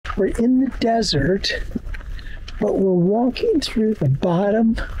We're in the desert, but we're walking through the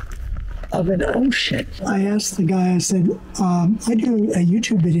bottom of an ocean. I asked the guy, I said, I do a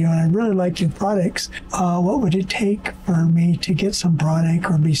YouTube video and I really like your products. What would it take for me to get some product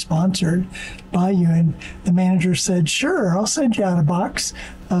or be sponsored by you? And the manager said, sure, I'll send you out a box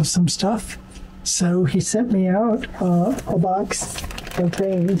of some stuff. So he sent me out a box of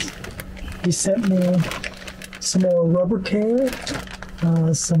things. He sent me some more rubber care,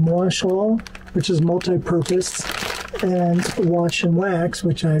 some wash oil, which is multi-purpose, and wash and wax,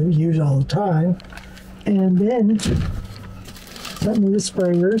 which I use all the time. And then sent me the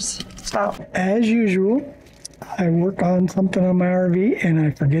sprayers. So, as usual, I work on something on my RV and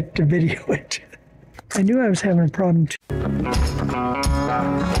I forget to video it. I knew I was having a problem too.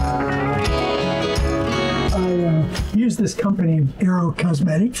 I use this company, Aero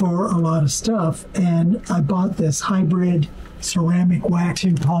Cosmetic, for a lot of stuff, and I bought this hybrid ceramic wax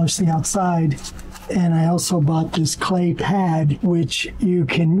to polish the outside. And I also bought this clay pad, which you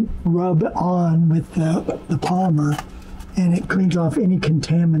can rub on with the polymer, and it cleans off any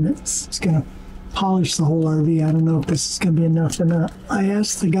contaminants. It's going to polish the whole RV. I don't know if this is going to be enough or not. I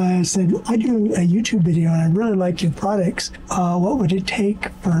asked the guy, I said, I do a YouTube video and I really like your products. What would it take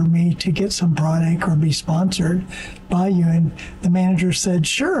for me to get some product or be sponsored by you? And the manager said,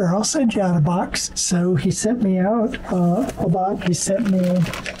 sure, I'll send you out a box. So he sent me out a box. He sent me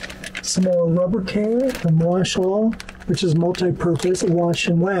some more rubber care, some wash oil, which is multi-purpose, wash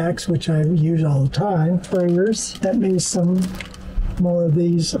and wax, which I use all the time, sprayers. Sent me some more of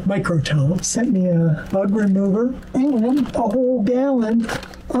these microtones. Sent me a bug remover and a whole gallon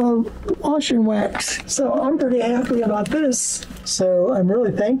of wash and wax. So I'm pretty happy about this. So I'm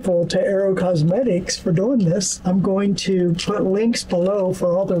really thankful to Aero Cosmetics for doing this. I'm going to put links below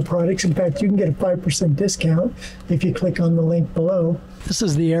for all their products. In fact, you can get a 5% discount if you click on the link below. This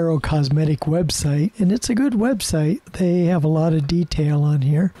is the Aero Cosmetic website, and it's a good website. They have a lot of detail on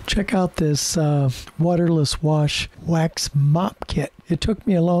here. Check out this waterless wash wax mop kit. It took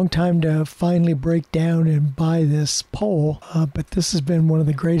me a long time to finally break down and buy this pole, but this has been one of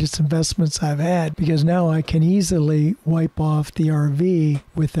the greatest investments I've had, because now I can easily wipe off the RV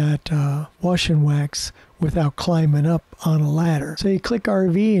with that wash and wax without climbing up on a ladder. So you click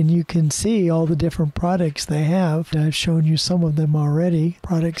RV and you can see all the different products they have. I've shown you some of them already.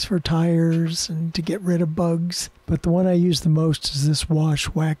 Products for tires and to get rid of bugs. But the one I use the most is this wash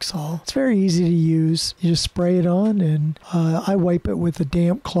Waxall. It's very easy to use. You just spray it on, and I wipe it with a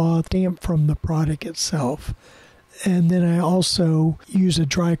damp cloth, damp from the product itself. And then I also use a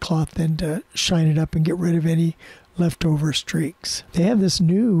dry cloth then to shine it up and get rid of any leftover streaks. They have this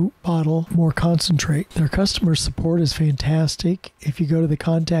new bottle, more concentrate. Their customer support is fantastic. If you go to the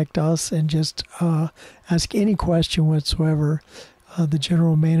contact us and just ask any question whatsoever, the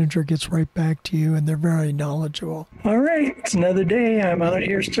general manager gets right back to you, and they're very knowledgeable. All right, it's another day. I'm out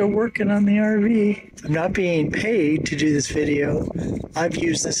here still working on the RV. I'm not being paid to do this video. I've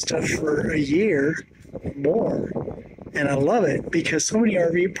used this stuff for a year or more. And I love it because so many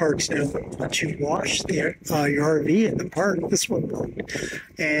RV parks now let you wash your RV in the park. This one won't.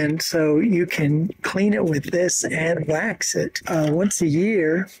 And so you can clean it with this and wax it. Once a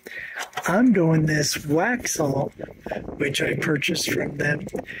year, I'm doing this Waxall, which I purchased from them.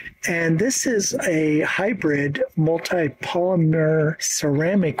 And this is a hybrid multi-polymer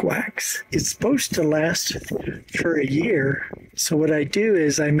ceramic wax. It's supposed to last for a year. So what I do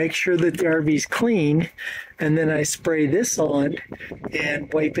is I make sure that the RV is clean, and then I spray this on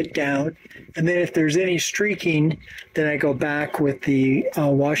and wipe it down. And then if there's any streaking, then I go back with the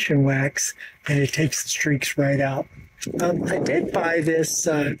wash and wax, and it takes the streaks right out. I did buy this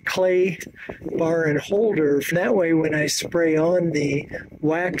clay bar and holder. That way when I spray on the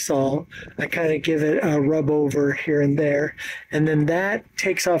Waxall, I kind of give it a rub over here and there. And then that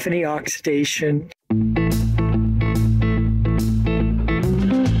takes off any oxidation.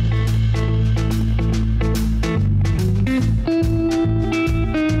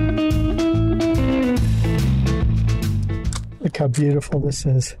 Look how beautiful this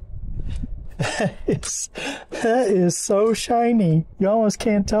is. That is so shiny. You almost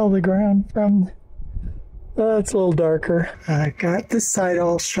can't tell the ground from... it's a little darker. I got this side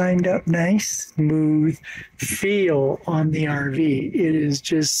all shined up nice. Smooth feel on the RV. It is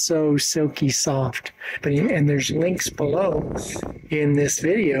just so silky soft. And there's links below in this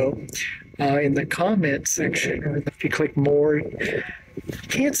video in the comment section. Or if you click more... You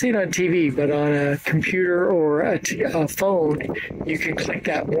can't see it on TV, but on a computer or a phone, you can click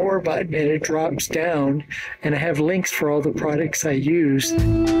that more button and it drops down. And I have links for all the products I use.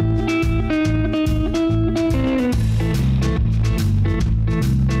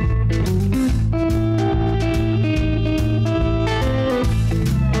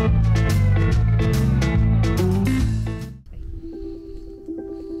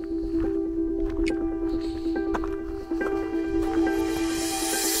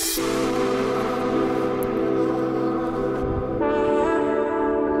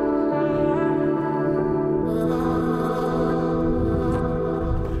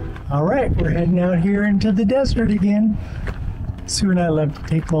 we're heading out here into the desert again. Sue and I love to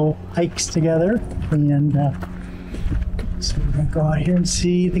take little hikes together, and so we're gonna go out here and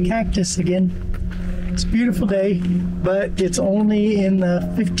see the cactus again. It's a beautiful day, but it's only in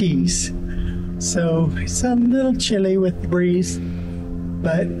the 50s, so it's a little chilly with the breeze,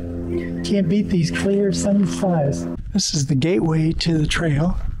 but can't beat these clear sunny skies. This is the gateway to the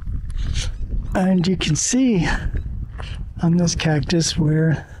trail, and you can see on this cactus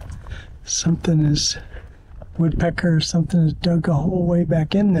where something is, woodpecker or something has dug a hole way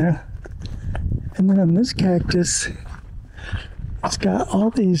back in there. And then on this cactus, it's got all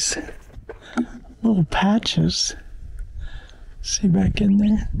these little patches. See back in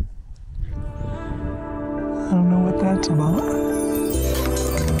there? I don't know what that's about.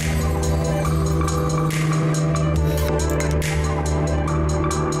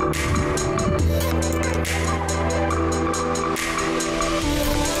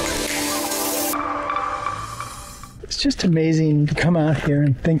 It's just amazing to come out here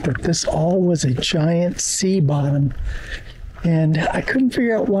and think that this all was a giant sea bottom. And I couldn't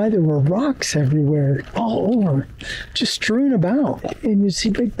figure out why there were rocks everywhere, all over, just strewn about. And you see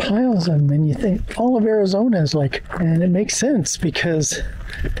big piles of them, and you think all of Arizona is like, and it makes sense because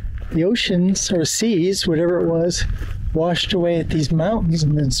the oceans or seas, whatever it was, washed away at these mountains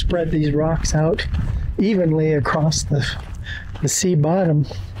and then spread these rocks out evenly across the sea bottom.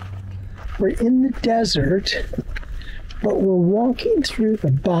 We're in the desert, but we're walking through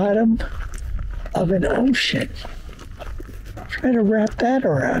the bottom of an ocean. Try to wrap that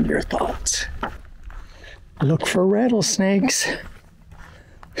around your thoughts. Look for rattlesnakes.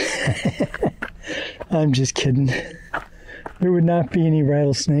 I'm just kidding. There would not be any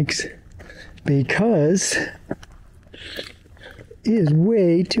rattlesnakes because it is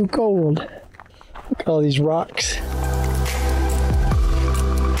way too cold. Look at all these rocks.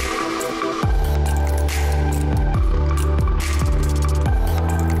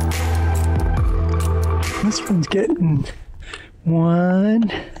 This one's getting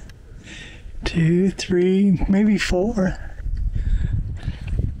 1, 2, 3, maybe 4.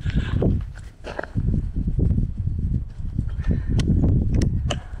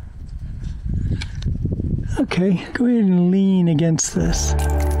 Okay, go ahead and lean against this.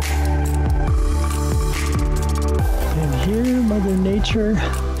 And here, Mother Nature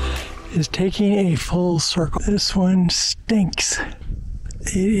is taking a full circle. This one stinks.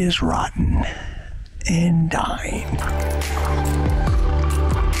 It is rotten and dying.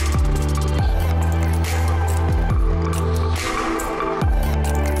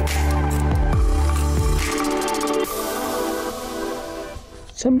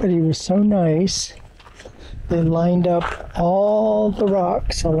 Somebody was so nice, they lined up all the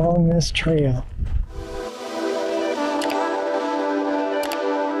rocks along this trail.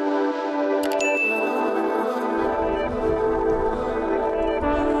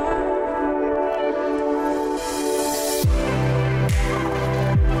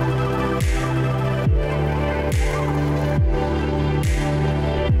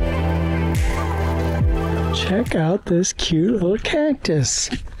 Check out this cute little cactus.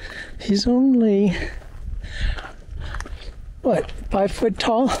 He's only, what, 5 foot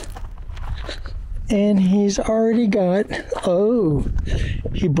tall? And he's already got, oh,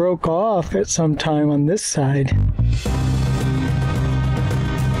 he broke off at some time on this side.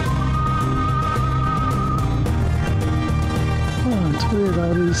 Oh, it's weird,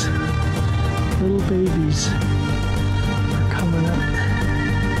 all these little babies are coming up.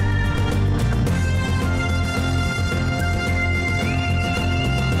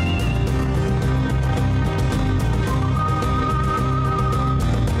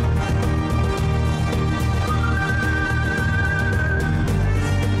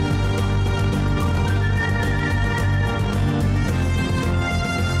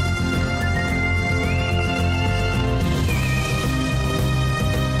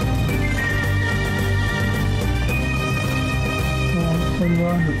 When you're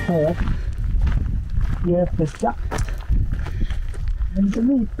on the pole, you have to duck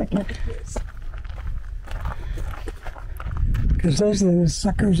underneath the cactus. Because those are the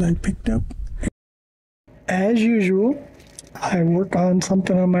suckers I picked up. As usual, I work on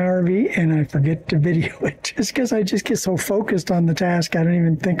something on my RV and I forget to video it. Just because I just get so focused on the task, I don't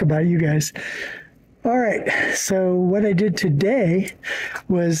even think about you guys. All right, so what I did today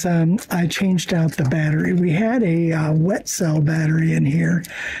was I changed out the battery. We had a wet cell battery in here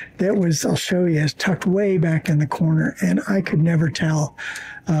that was, I'll show you, tucked way back in the corner, and I could never tell.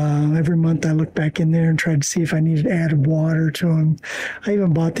 Every month I looked back in there and tried to see if I needed added water to them. I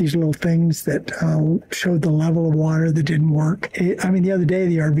even bought these little things that showed the level of water that didn't work. The other day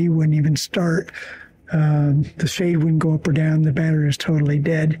the RV wouldn't even start. The shade wouldn't go up or down. The battery was totally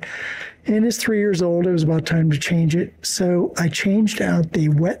dead. And it's 3 years old. It was about time to change it. So I changed out the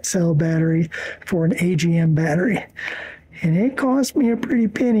wet cell battery for an AGM battery. And it cost me a pretty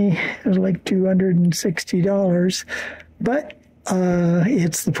penny. It was like $260. But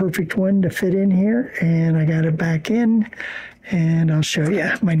it's the perfect one to fit in here. And I got it back in. And I'll show you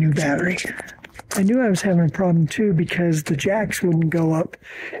my new battery. I knew I was having a problem too because the jacks wouldn't go up.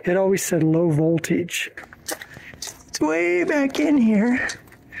 It always said low voltage. It's way back in here.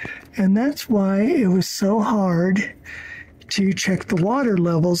 And that's why it was so hard to check the water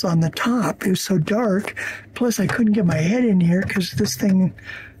levels on the top. It was so dark. Plus, I couldn't get my head in here because this thing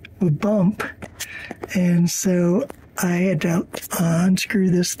would bump. And so I had to unscrew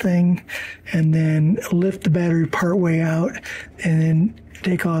this thing and then lift the battery part way out and then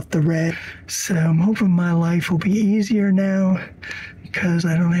take off the red. So I'm hoping my life will be easier now because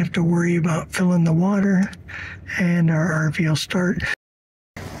I don't have to worry about filling the water and our RV will start.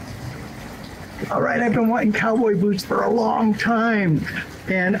 All right, I've been wanting cowboy boots for a long time.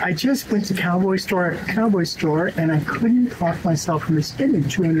 And I just went to Cowboy store and I couldn't talk myself into spending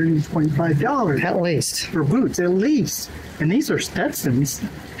 $225. At least. For boots, at least. And these are Stetsons.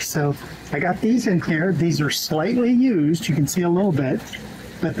 So I got these in here. These are slightly used. You can see a little bit,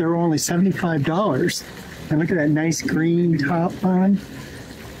 but they're only $75. And look at that nice green top on.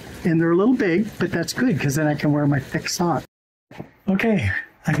 And they're a little big, but that's good because then I can wear my thick sock. Okay.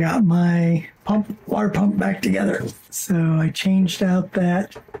 I got my water pump back together. So I changed out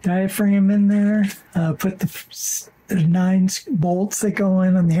that diaphragm in there, put there's 9 bolts that go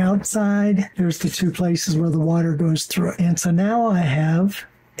in on the outside. There's the 2 places where the water goes through. And so now I have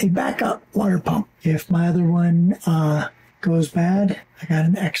a backup water pump. If my other one goes bad, I got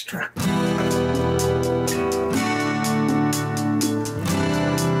an extra.